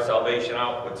work our salvation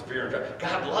out with fear and joy.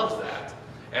 God loves that.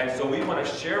 And so we want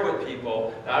to share with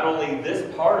people not only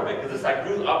this part of it, because I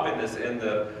grew up in this in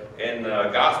the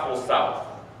gospel South,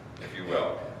 if you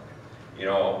will.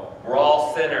 We're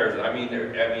all sinners. I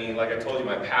mean, like I told you,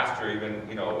 my pastor even,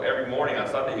 every morning on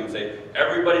Sunday he would say,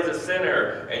 everybody's a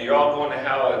sinner, and you're all going to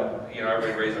hell, and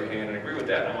everybody raised their hand and agree with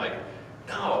that. And I'm like,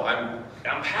 no,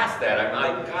 I'm past that. I'm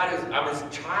like, I'm His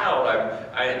child.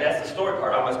 And that's the story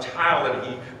part. I'm His child, and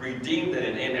He redeemed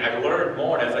it, and I learned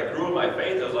more. And as I grew in my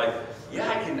faith, I was like, yeah,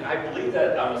 I believe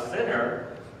that I'm a sinner,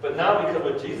 but now because of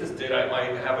what Jesus did, I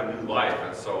might have a new life.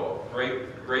 And so,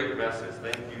 great message.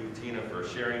 Thank you, Tina, for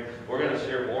sharing. We're going to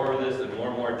share more of this and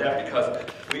more depth, because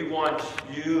we want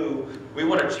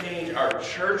to change our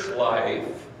church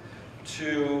life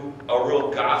to a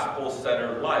real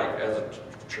gospel-centered life as a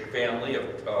family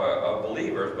of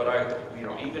believers. But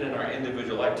even in our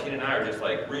individual life, Tina and I are just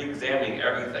like re-examining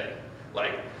everything,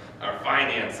 like our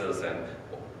finances and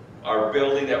our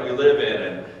building that we live in,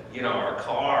 and our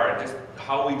car, and just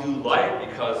how we do life,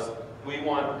 because we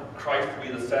want Christ to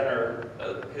be the center,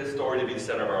 His story to be the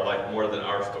center of our life more than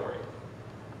our story.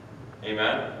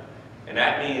 Amen? And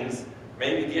that means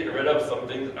maybe getting rid of some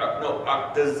things.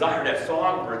 Our desire. That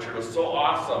song, Richard, was so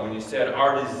awesome when you said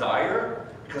our desire,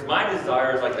 because my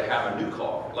desire is like to have a new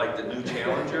car, like the new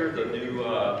Challenger, the new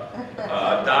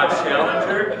Dodge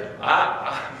Challenger.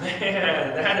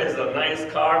 Man, that is a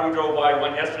nice car. We drove by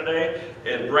one yesterday.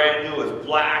 It's brand new. It's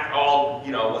black, all,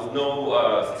 with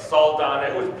no salt on it.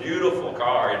 It was a beautiful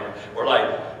car. And we're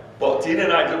like, well, Tina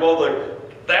and I just both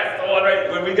like, that's the one, right?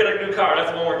 When we get a new car,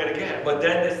 that's the one we're going to get. But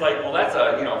then it's like, well, that's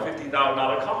a, $50,000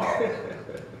 car.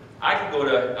 I could go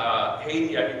to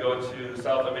Haiti, I could go to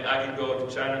South America, I could go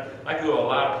to China, I could go to a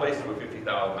lot of places with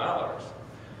 $50,000.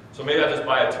 So maybe I'll just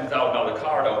buy a $2,000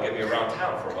 car that will get me around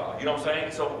town for a while. You know what I'm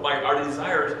saying? So our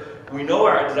desires, we know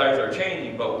our desires are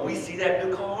changing, but when we see that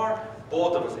new car,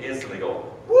 both of us instantly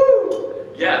go, woo!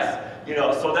 Yes.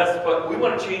 So but we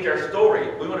want to change our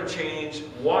story. We want to change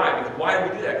why. Because why do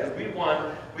we do that? Because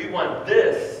we want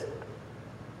this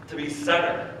to be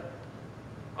center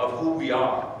of who we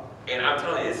are. And I'm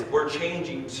telling you, we're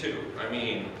changing too.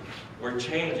 We're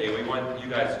changing. We want you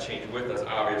guys to change with us,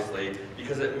 obviously,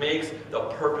 because it makes the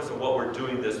purpose of what we're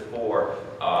doing this for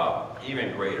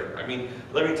even greater.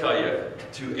 Let me tell you,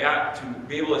 to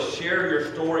be able to share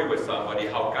your story with somebody,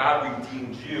 how God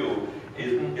redeemed you,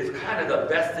 is kind of the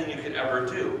best thing you could ever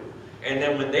do. And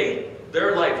then when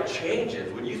their life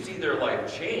changes, when you see their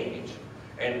life change,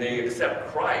 and they accept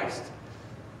Christ,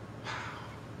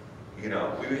 we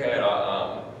had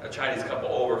a Chinese couple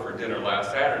over for dinner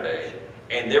last Saturday,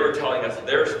 and they were telling us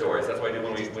their stories. That's why I do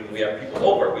when we have people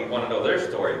over, we want to know their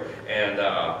story, and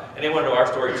they want to know our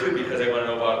story too, because they want to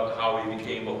know about how we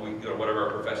became whatever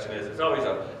our profession is. It's always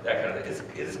that kind of thing.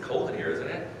 It is cold in here, isn't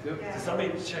it? Yep. Yeah. Does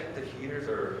somebody check the heaters,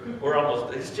 or we're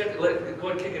almost? Go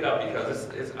and kick it up, because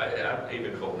I'm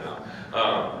even cold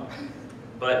now.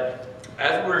 But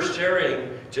as we're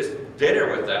sharing just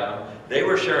dinner with them, they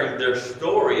were sharing their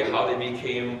story, how they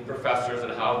became professors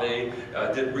and how they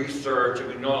did research, and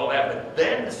we know all that. But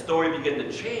then the story began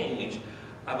to change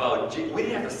about, we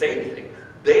didn't have to say anything.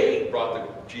 They brought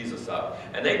brought Jesus up.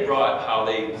 And they brought how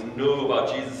they knew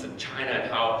about Jesus in China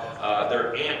and how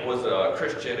their aunt was a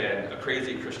Christian and a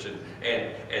crazy Christian.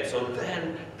 And so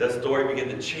then the story began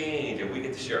to change, and we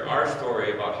get to share our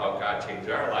story about how God changed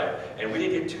our life. And we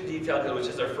didn't get too detailed because it was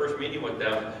just our first meeting with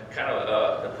them, kind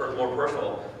of more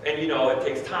personal. And you know, it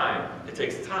takes time. It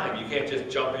takes time. You can't just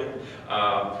jump in.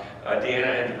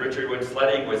 Deanna and Richard went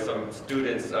sledding with some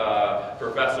students,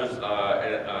 professors,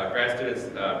 and grad students,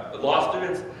 law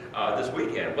students this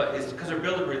weekend. But it's because they're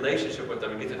building a relationship with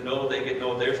them and they get to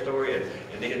know their story,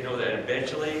 and they get to know that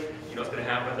eventually, you know what's going to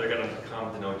happen? They're going to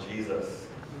come to know Jesus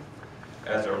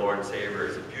as their Lord and Savior.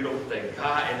 It's a beautiful thing.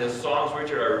 God, and the songs,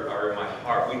 Richard, are in my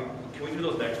heart. Can we do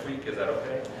those next week? Is that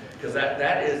okay? Because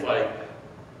that is like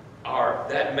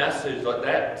that message,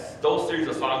 those series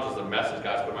of songs is a message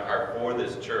God's put in my heart for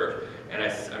this church, and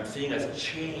I'm seeing us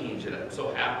change, and I'm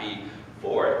so happy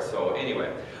for it. So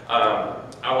anyway,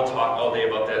 I will talk all day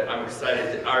about that. I'm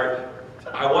excited.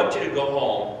 I want you to go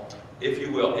home, if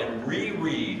you will, and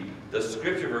reread the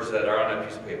scripture verses that are on that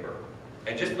piece of paper,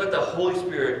 and just let the Holy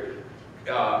Spirit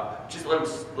just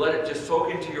let it just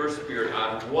soak into your spirit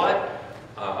on what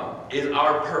is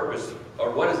our purpose,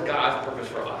 or what is God's purpose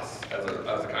for us as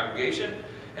a congregation,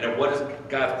 and what is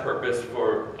God's purpose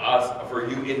for us, for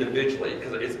you individually,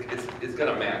 because it's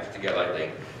going to match together, I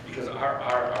think, because our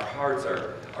hearts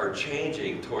are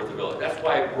changing towards the village. That's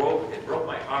why it broke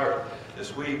my heart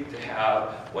this week to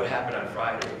have what happened on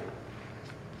Friday,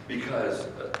 because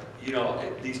you know,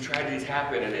 these tragedies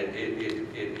happen, and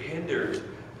it hinders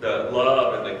the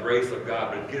love and the grace of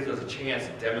God, but it gives us a chance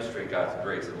to demonstrate God's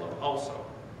grace and love also.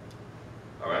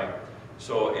 All right?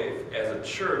 So if, as a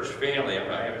church family,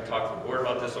 I haven't talked to the board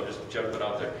about this, so I'm just jumping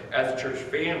out there. As a church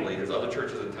family, there's other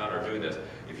churches in town are doing this.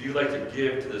 If you'd like to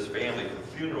give to this family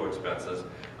for funeral expenses,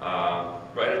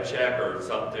 write a check or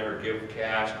something, or give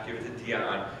cash, give it to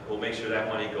Dion. We'll make sure that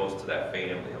money goes to that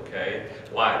family, okay?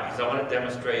 Why? Because I want to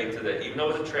demonstrate to that, even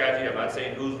though it's a tragedy, I'm not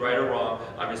saying who's right or wrong,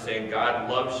 I'm just saying God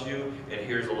loves you, and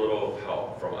here's a little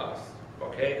help from us,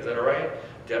 okay? Is that all right?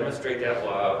 Demonstrate that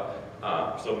love.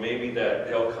 So maybe that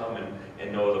they'll come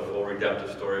and know the full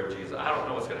redemptive story of Jesus. I don't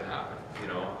know what's going to happen. You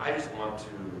know, I just want to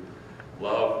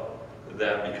love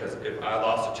them, because if I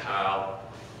lost a child,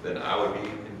 then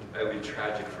it would be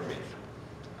tragic for me.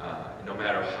 No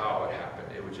matter how it happened,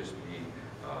 it would just be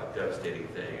a devastating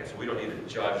thing. And so we don't need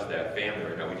to judge that family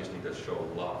right now. We just need to show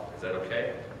love. Is that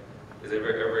okay? Does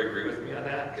everybody agree with me on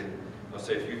that? And I'll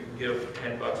say, if you give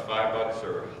 $10, $5,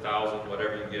 or $1,000,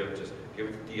 whatever you give, just give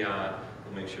it to Dion.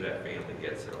 We'll make sure that family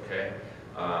gets it, okay?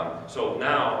 So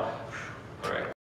now, all right.